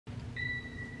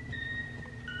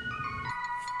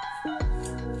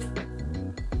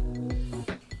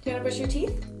wanna brush your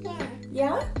teeth? Yeah.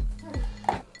 Yeah?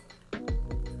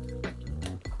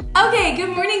 Okay,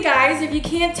 good morning guys. If you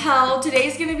can't tell,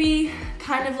 today's gonna be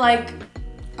kind of like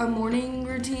a morning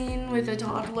routine with a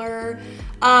toddler.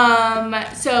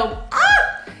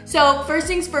 So first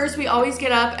things first, we always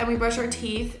get up and we brush our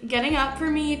teeth. Getting up for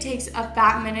me takes a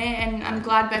fat minute, and I'm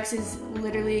glad Bex is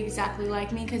literally exactly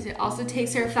like me because it also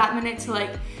takes her a fat minute to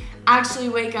like actually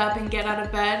wake up and get out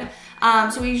of bed.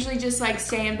 So we usually just like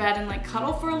stay in bed and like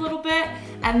cuddle for a little bit,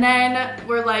 and then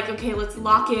we're like, okay, let's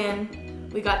lock in.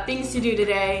 We got things to do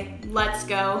today, let's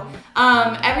go.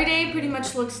 Every day pretty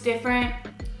much looks different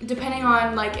depending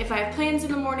on like if I have plans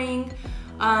in the morning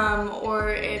or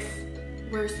if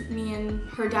me and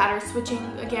her dad are switching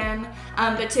again.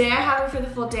 But today I have her for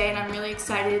the full day and I'm really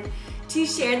excited to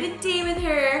share the day with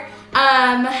her.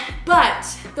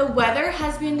 But the weather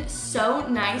has been so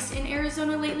nice in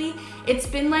Arizona lately. It's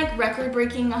been like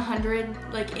record-breaking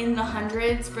 100, like in the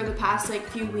hundreds for the past like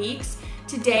few weeks.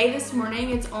 Today, this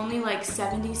morning, it's only like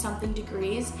 70 something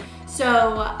degrees.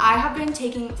 So I have been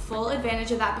taking full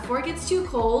advantage of that before it gets too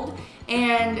cold.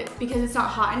 And because it's not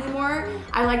hot anymore,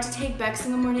 I like to take Bex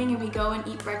in the morning and we go and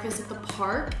eat breakfast at the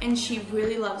park, and she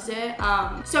really loves it.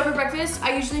 So for breakfast,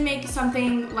 I usually make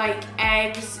something like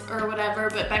eggs or whatever,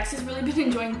 but Bex has really been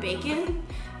enjoying bacon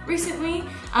recently,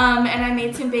 and I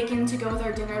made some bacon to go with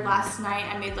our dinner last night.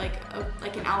 I made like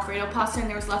an Alfredo pasta and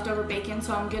there was leftover bacon,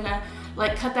 so I'm gonna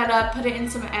like cut that up, put it in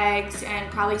some eggs and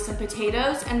probably some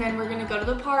potatoes, and then we're gonna go to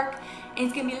the park and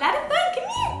it's gonna be a lot of fun. Come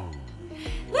here,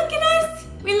 look at us.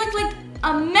 We look like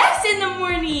a mess in the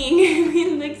morning. We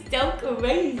look so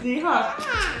crazy, huh?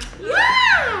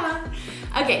 Yeah.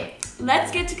 Okay,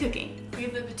 let's get to cooking. We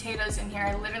have the potatoes in here.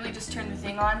 I literally just turned the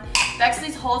thing on.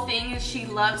 Bexley's whole thing is she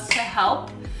loves to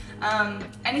help.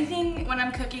 Anything when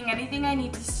I'm cooking, anything I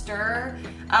need to stir,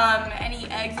 any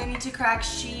eggs I need to crack,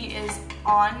 she is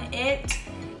on it.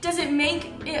 Does it make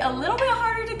it a little bit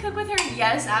harder to cook with her?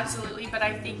 Yes, absolutely, but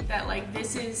I think that like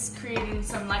this is creating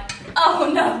some like, oh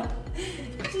no,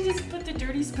 she just put the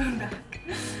dirty spoon back.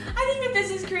 I think that this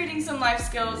is creating some life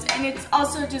skills, and it's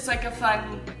also just like a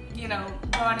fun, you know,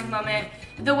 bonding moment.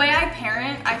 The way I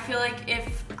parent, I feel like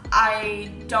if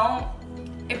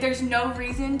there's no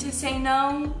reason to say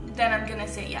no, then I'm gonna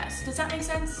say yes. Does that make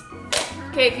sense?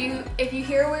 Okay, if you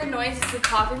hear a weird noise, it's the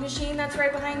coffee machine that's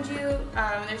right behind you.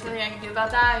 There's nothing I can do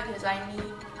about that because I need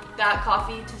that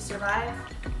coffee to survive.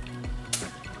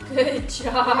 Good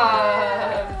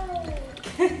job.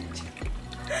 Good job.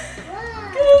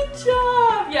 Good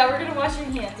job. Yeah, we're gonna wash your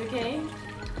hands, okay?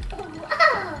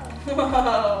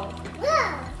 Whoa.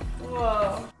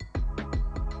 Whoa.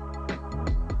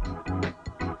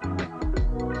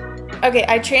 Okay,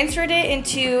 I transferred it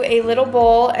into a little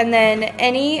bowl, and then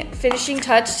any finishing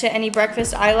touch to any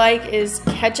breakfast I like is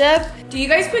ketchup. Do you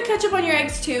guys put ketchup on your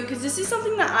eggs too? Because this is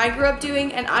something that I grew up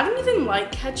doing, and I don't even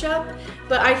like ketchup,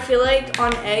 but I feel like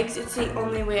on eggs, it's the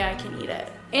only way I can eat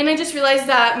it. And I just realized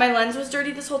that my lens was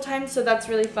dirty this whole time, so that's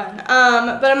really fun.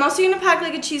 But I'm also gonna pack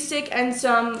like a cheese stick and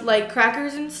some like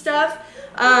crackers and stuff,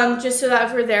 just so that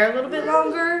if we're there a little bit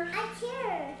longer,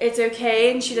 it's okay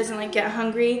and she doesn't like get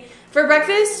hungry. For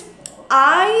breakfast,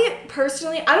 I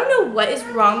don't know what is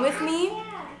wrong with me.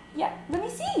 Yeah, let me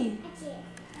see.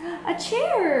 A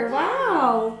chair,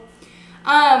 wow.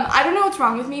 I don't know what's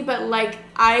wrong with me, but like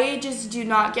I just do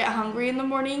not get hungry in the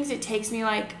mornings. It takes me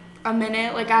like a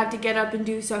minute, like I have to get up and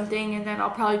do something and then I'll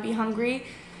probably be hungry.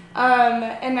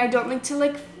 And I don't like to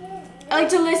I like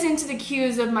to listen to the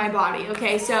cues of my body,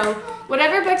 okay? So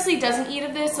whatever Bexley doesn't eat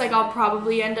of this, like I'll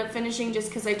probably end up finishing just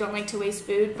because I don't like to waste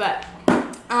food, but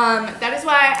that is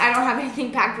why I don't have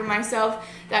anything packed for myself.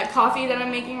 That coffee that I'm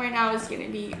making right now is gonna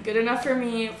be good enough for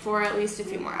me for at least a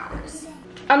few more hours.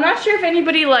 I'm not sure if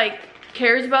anybody like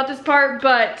cares about this part,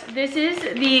 but this is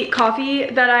the coffee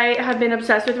that I have been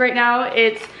obsessed with right now.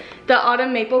 It's the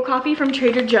autumn maple coffee from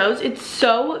Trader Joe's. It's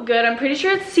so good. I'm pretty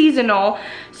sure it's seasonal,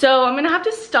 so I'm gonna have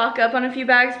to stock up on a few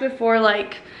bags before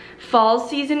like fall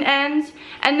season ends.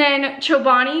 And then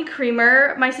Chobani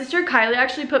creamer. My sister Kylie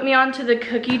actually put me on to the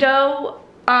cookie dough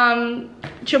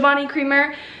Chobani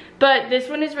creamer, but this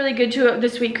one is really good too, the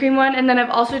sweet cream one. And then I've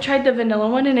also tried the vanilla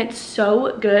one and it's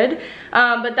so good.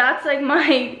 But that's like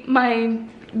my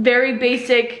very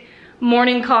basic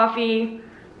morning coffee,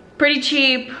 pretty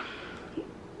cheap,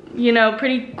 you know,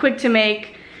 pretty quick to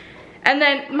make. And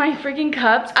then my freaking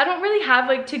cups, I don't really have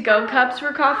like to-go cups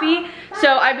for coffee,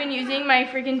 so I've been using my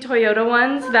freaking Toyota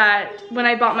ones that when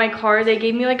I bought my car, they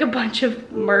gave me like a bunch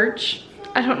of merch.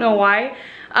 I don't know why.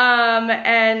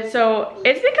 And so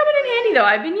it's been coming in handy though.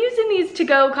 I've been using these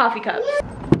to-go coffee cups.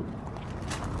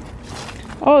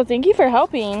 Oh, thank you for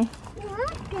helping. You're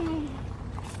welcome.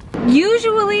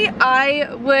 Usually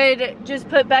I would just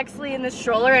put Bexley in the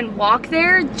stroller and walk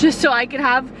there just so I could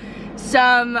have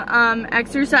some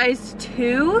exercise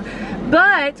too,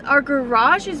 but our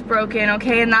garage is broken,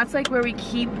 okay, and that's like where we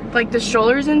keep like the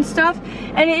strollers and stuff,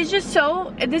 and it's just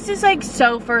so, this is like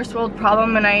so first world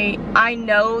problem, and I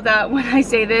know that when I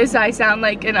say this I sound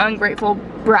like an ungrateful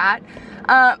brat,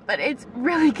 but it's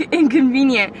really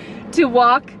inconvenient to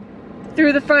walk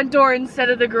through the front door instead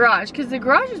of the garage, because the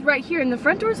garage is right here and the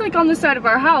front door is like on the side of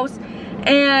our house,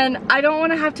 and I don't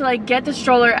want to have to like get the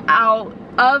stroller out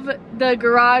of the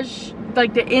garage,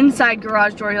 like the inside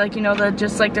garage door, like, you know, the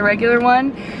just like the regular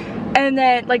one, and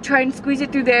then like try and squeeze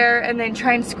it through there, and then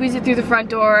try and squeeze it through the front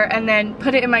door, and then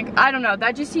put it in my, I don't know,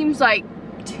 that just seems like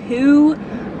too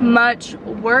much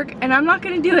work, and I'm not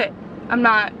gonna do it. I'm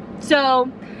not. So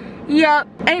yeah,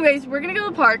 anyways, we're gonna go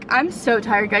to the park. I'm so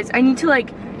tired, guys. I need to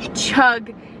like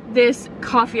chug this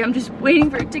coffee. I'm just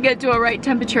waiting for it to get to a right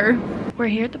temperature. We're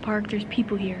here at the park. There's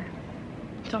people here,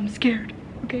 so I'm scared,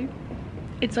 okay?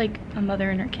 It's like a mother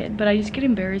and her kid, but I just get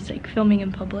embarrassed like filming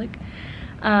in public.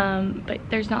 But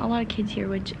there's not a lot of kids here,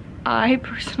 which I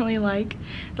personally like.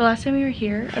 The last time we were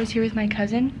here, I was here with my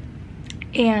cousin,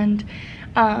 and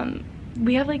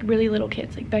we have like really little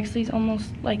kids. Like Bexley's almost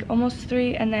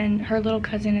 3, and then her little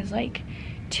cousin is like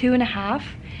 2.5,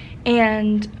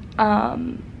 and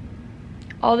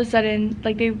all of a sudden,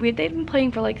 like they've been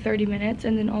playing for like 30 minutes,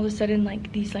 and then all of a sudden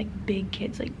like these like big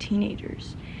kids, like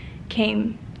teenagers,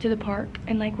 came to the park,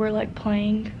 and like we're like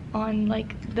playing on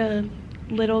like the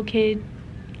little kid,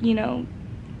 you know,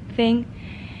 thing,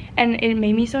 and it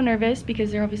made me so nervous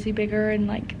because they're obviously bigger, and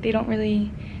like they weren't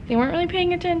really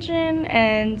paying attention,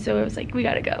 and so it was like, we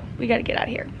gotta go, we gotta get out of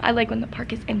here. I like when the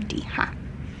park is empty, huh?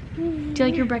 Do you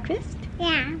like your breakfast?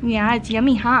 Yeah. Yeah, it's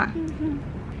yummy, huh?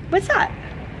 What's that?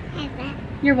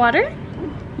 Your water?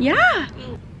 Yeah.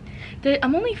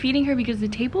 I'm only feeding her because the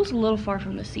table's a little far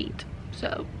from the seat,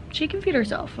 so she can feed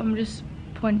herself. I'm just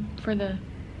pointing for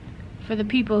the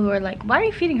people who are like, why are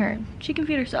you feeding her? She can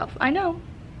feed herself. I know.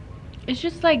 It's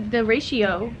just like the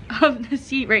ratio of the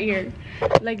seat right here.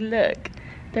 Like, look,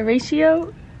 the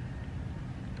ratio.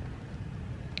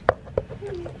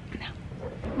 No.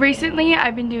 Recently,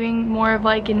 I've been doing more of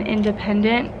like an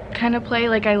independent kind of play.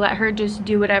 Like I let her just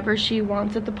do whatever she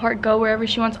wants at the park, go wherever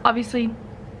she wants, obviously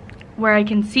where I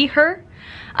can see her.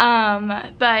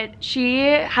 But she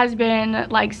has been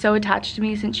like so attached to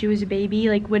me since she was a baby,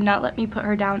 like would not let me put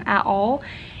her down at all,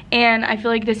 and I feel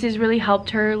like this has really helped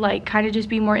her like kind of just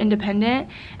be more independent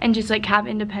and just like have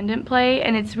independent play,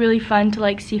 and it's really fun to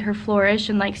like see her flourish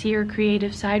and like see her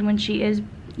creative side when she is,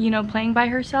 you know, playing by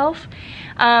herself.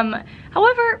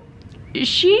 However,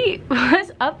 she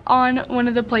was up on one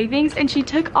of the playthings and she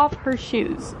took off her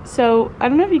shoes, so I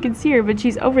don't know if you can see her, but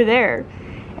she's over there.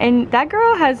 And that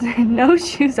girl has no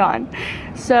shoes on,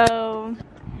 so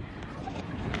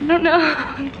I don't know.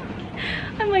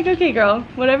 I'm like, okay girl,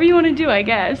 whatever you want to do, I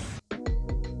guess.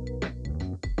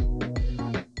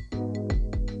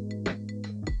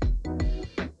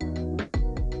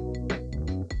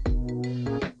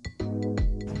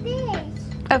 Fish.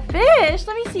 A fish?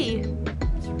 Let me see.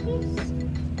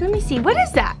 Let me see, what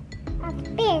is that? A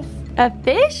fish. A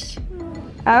fish?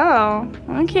 Oh,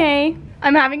 okay.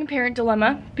 I'm having a parent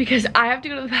dilemma because I have to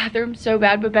go to the bathroom so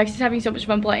bad, but Bex is having so much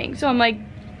fun playing. So I'm like,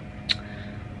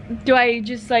 do I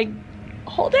just like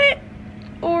hold it,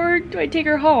 or do I take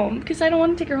her home? Because I don't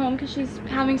want to take her home because she's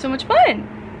having so much fun.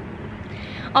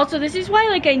 Also, this is why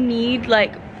like I need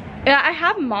like, I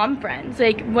have mom friends.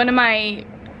 Like one of my,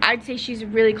 I'd say she's a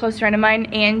really close friend of mine,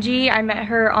 Angie. I met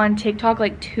her on TikTok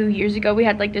like 2 years ago. We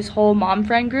had like this whole mom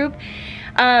friend group.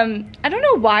 I don't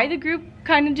know why the group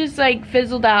kind of just like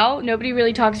fizzled out. Nobody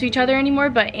really talks to each other anymore,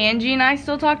 but Angie and I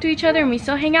still talk to each other and we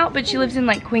still hang out, but she lives in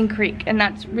like Queen Creek, and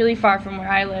that's really far from where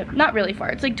I live. Not really far,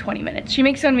 it's like 20 minutes. She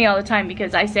makes fun of me all the time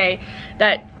because I say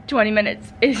that 20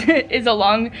 minutes is a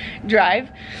long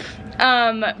drive.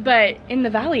 But in the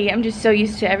valley, I'm just so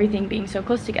used to everything being so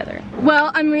close together.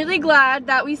 Well, I'm really glad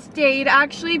that we stayed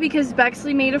actually, because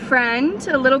Bexley made a friend,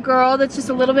 a little girl that's just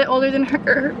a little bit older than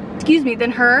her,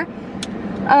 than her.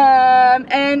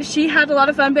 And she had a lot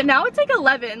of fun, but now it's like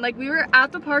 11. Like we were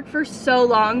at the park for so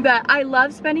long, but I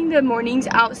love spending the mornings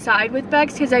outside with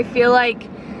Bex because I feel like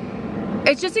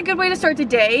it's just a good way to start the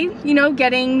day, you know,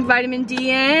 getting vitamin D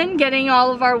in, getting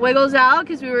all of our wiggles out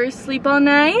because we were asleep all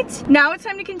night. Now it's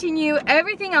time to continue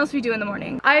everything else we do in the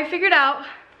morning. I figured out,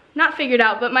 not figured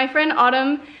out, but my friend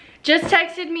Autumn just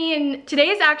texted me, and today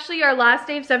is actually our last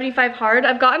day of 75 Hard.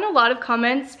 I've gotten a lot of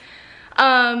comments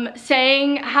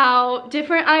saying how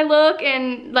different I look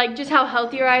and like just how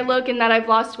healthier I look and that I've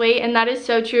lost weight, and that is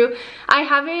so true.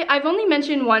 I've only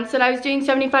mentioned once that I was doing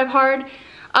 75 hard,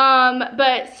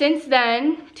 but since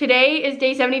then, today is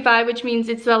day 75, which means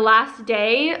it's the last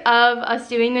day of us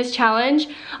doing this challenge.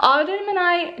 Autumn and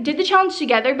I did the challenge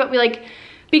together, but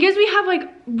because we have like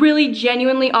really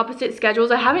genuinely opposite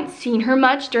schedules, I haven't seen her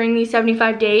much during these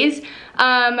 75 days.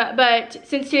 But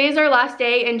since today is our last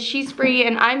day and she's free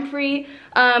and I'm free,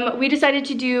 we decided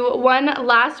to do one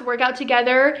last workout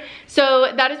together.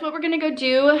 So that is what we're gonna go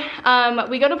do.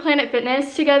 We go to Planet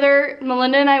Fitness together.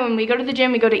 Melinda and I, when we go to the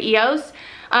gym, we go to EOS.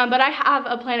 But I have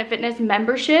a Planet Fitness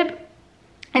membership,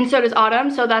 and so does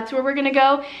Autumn, so that's where we're gonna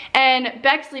go. And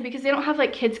Bexley, because they don't have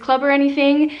like kids club or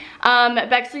anything,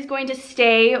 Bexley's going to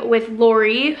stay with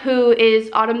Lori, who is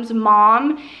Autumn's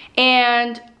mom.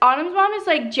 And Autumn's mom is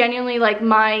like genuinely like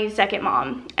my second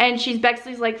mom, and she's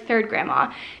Bexley's like third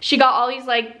grandma. She got all these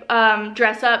like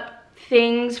dress up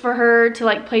things for her to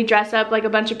like play dress up, like a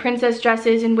bunch of princess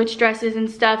dresses and witch dresses and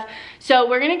stuff. So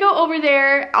we're gonna go over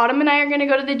there. Autumn and I are gonna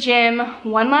go to the gym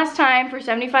one last time for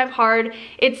 75 hard.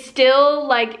 It's still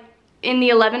like in the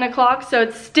 11 o'clock, so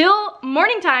it's still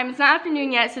morning time. It's not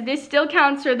afternoon yet, so this still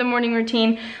counts for the morning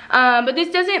routine. But this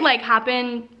doesn't like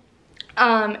happen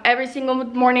every single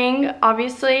morning,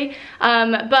 obviously,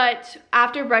 but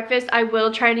after breakfast I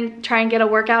will try and get a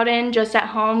workout in just at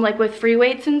home, like with free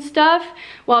weights and stuff,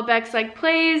 while Bex like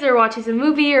plays or watches a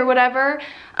movie or whatever.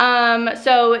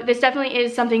 So this definitely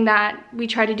is something that we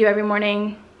try to do every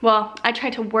morning. Well, I try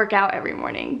to work out every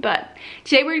morning, but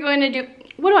today we're going to do,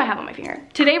 what do I have on my finger?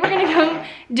 Today we're gonna go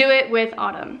do it with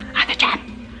Autumn at the gym.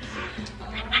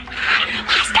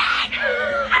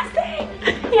 Last day.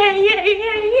 Yay, yay,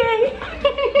 yay,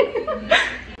 yay.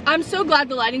 I'm so glad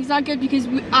the lighting's not good because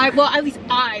well, at least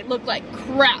I look like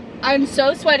crap. I'm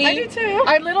so sweaty. I do too.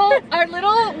 Our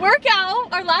little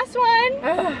workout, our last one.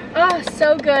 Oh,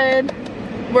 so good.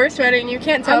 We're sweating. You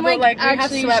can't tell, but like we have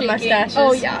sweat shaking. Mustaches.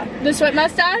 Oh yeah, the sweat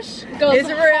mustache goes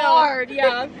hard.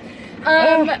 Yeah.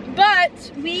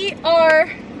 But we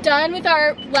are done with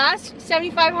our last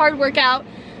 75 hard workout.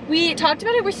 We talked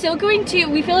about it. We're still going to.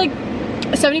 We feel like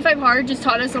 75 hard just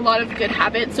taught us a lot of good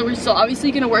habits, so we're still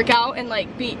obviously gonna work out and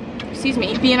like be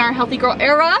in our healthy girl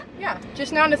era. Yeah,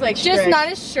 just not as like strict. Just not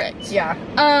as strict. Yeah.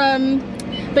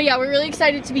 But yeah, we're really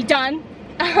excited to be done.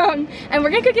 And we're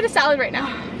gonna go get a salad right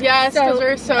now. Yes, because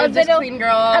we're so just clean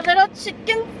girl. A little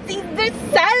chicken Caesar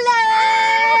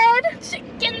salad.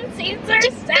 Chicken Caesar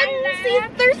salad.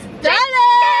 Caesar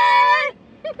salad.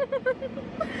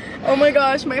 Oh my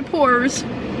gosh, my pores.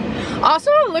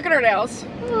 Also, look at her nails.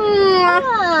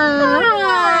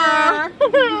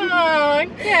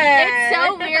 Okay. It's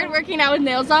so weird working out with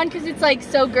nails on because it's like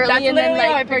so girly. That's and then like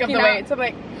how I pick up the weights. I'm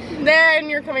like, then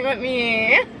you're coming with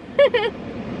me.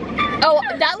 Oh,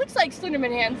 that looks like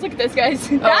Slenderman hands. Look at this, guys.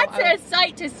 That's a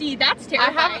sight to see. That's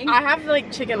terrifying. I have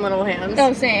like chicken little hands.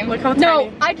 Oh, same. Look how tiny.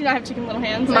 No, I do not have chicken little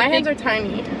hands. My hands are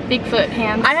tiny. Bigfoot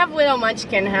hands. I have little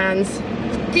munchkin hands.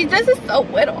 Dude, this is so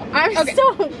little. I'm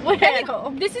so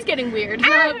little. This is getting weird.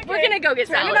 Okay. We're gonna go get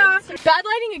salad. Bad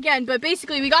lighting again, but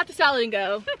basically we got the salad and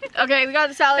go. Okay, we got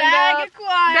the salad and go.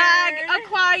 Bag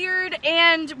acquired,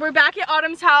 and we're back at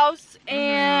Autumn's house,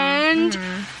 and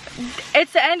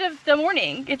it's the end of the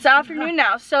morning. It's the afternoon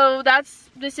now, so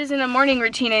this isn't a morning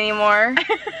routine anymore.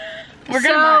 We're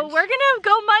gonna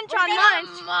go munch on lunch.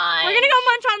 We're gonna go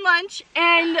munch on lunch,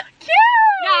 and cute.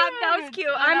 Yeah, that was cute.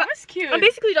 That was cute. I'm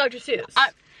basically Dr. Seuss.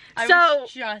 So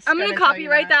I'm gonna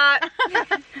copyright that.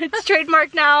 It's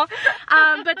trademarked now.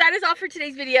 But that is all for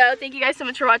today's video. Thank you guys so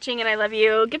much for watching, and I love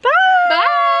you. Goodbye.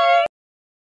 Bye.